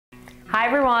Hi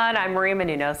everyone, I'm Maria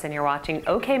Menounos and you're watching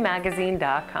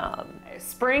okmagazine.com.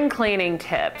 Spring cleaning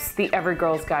tips, the Every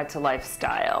Girl's Guide to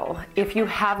Lifestyle. If you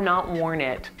have not worn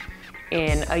it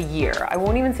in a year, I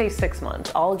won't even say 6 months,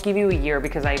 I'll give you a year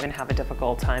because I even have a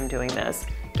difficult time doing this.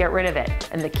 Get rid of it.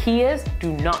 And the key is,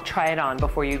 do not try it on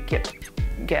before you get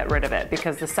rid of it,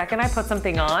 because the second I put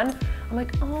something on, I'm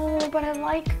like, oh, but I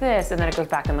like this, and then it goes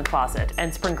back in the closet,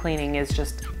 and spring cleaning is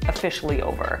just officially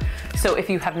over. So if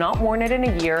you have not worn it in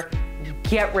a year,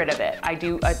 get rid of it. I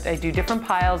do different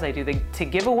piles. I do the to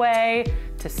give away,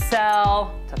 to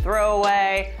sell, to throw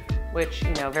away, which,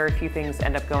 you know, very few things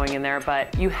end up going in there,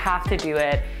 but you have to do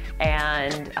it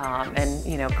and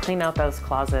you know, clean out those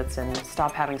closets and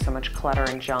stop having so much clutter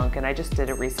and junk. And I just did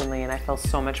it recently and I feel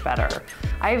so much better.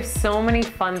 I have so many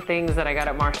fun things that I got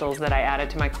at Marshall's that I added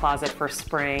to my closet for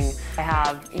spring. I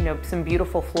have, you know, some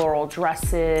beautiful floral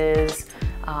dresses,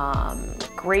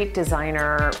 great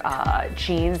designer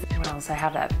jeans. What else? I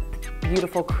have that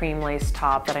beautiful cream lace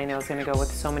top that I know is gonna go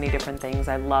with so many different things.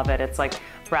 I love it. It's like,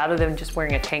 rather than just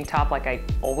wearing a tank top like I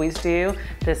always do,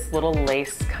 this little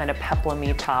lace kind of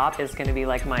peplum-y top is gonna be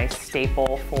like my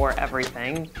staple for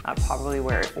everything. I probably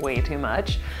wear it way too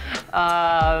much.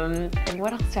 And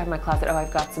what else do I have in my closet? Oh,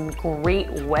 I've got some great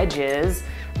wedges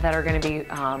that are gonna be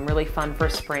really fun for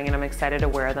spring, and I'm excited to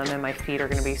wear them, and my feet are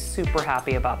gonna be super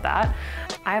happy about that.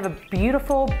 I have a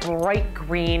beautiful bright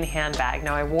green handbag.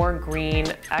 Now I wore green,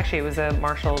 actually it was a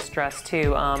Marshall's dress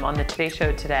too, on the Today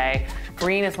Show today.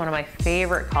 Green is one of my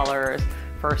favorite colors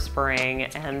for spring,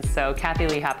 and so Kathy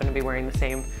Lee happened to be wearing the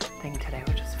same thing today,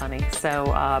 which is funny. So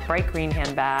bright green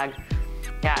handbag.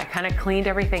 Yeah, I kind of cleaned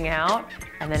everything out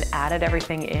and then added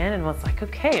everything in and was like,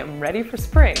 okay, I'm ready for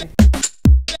spring.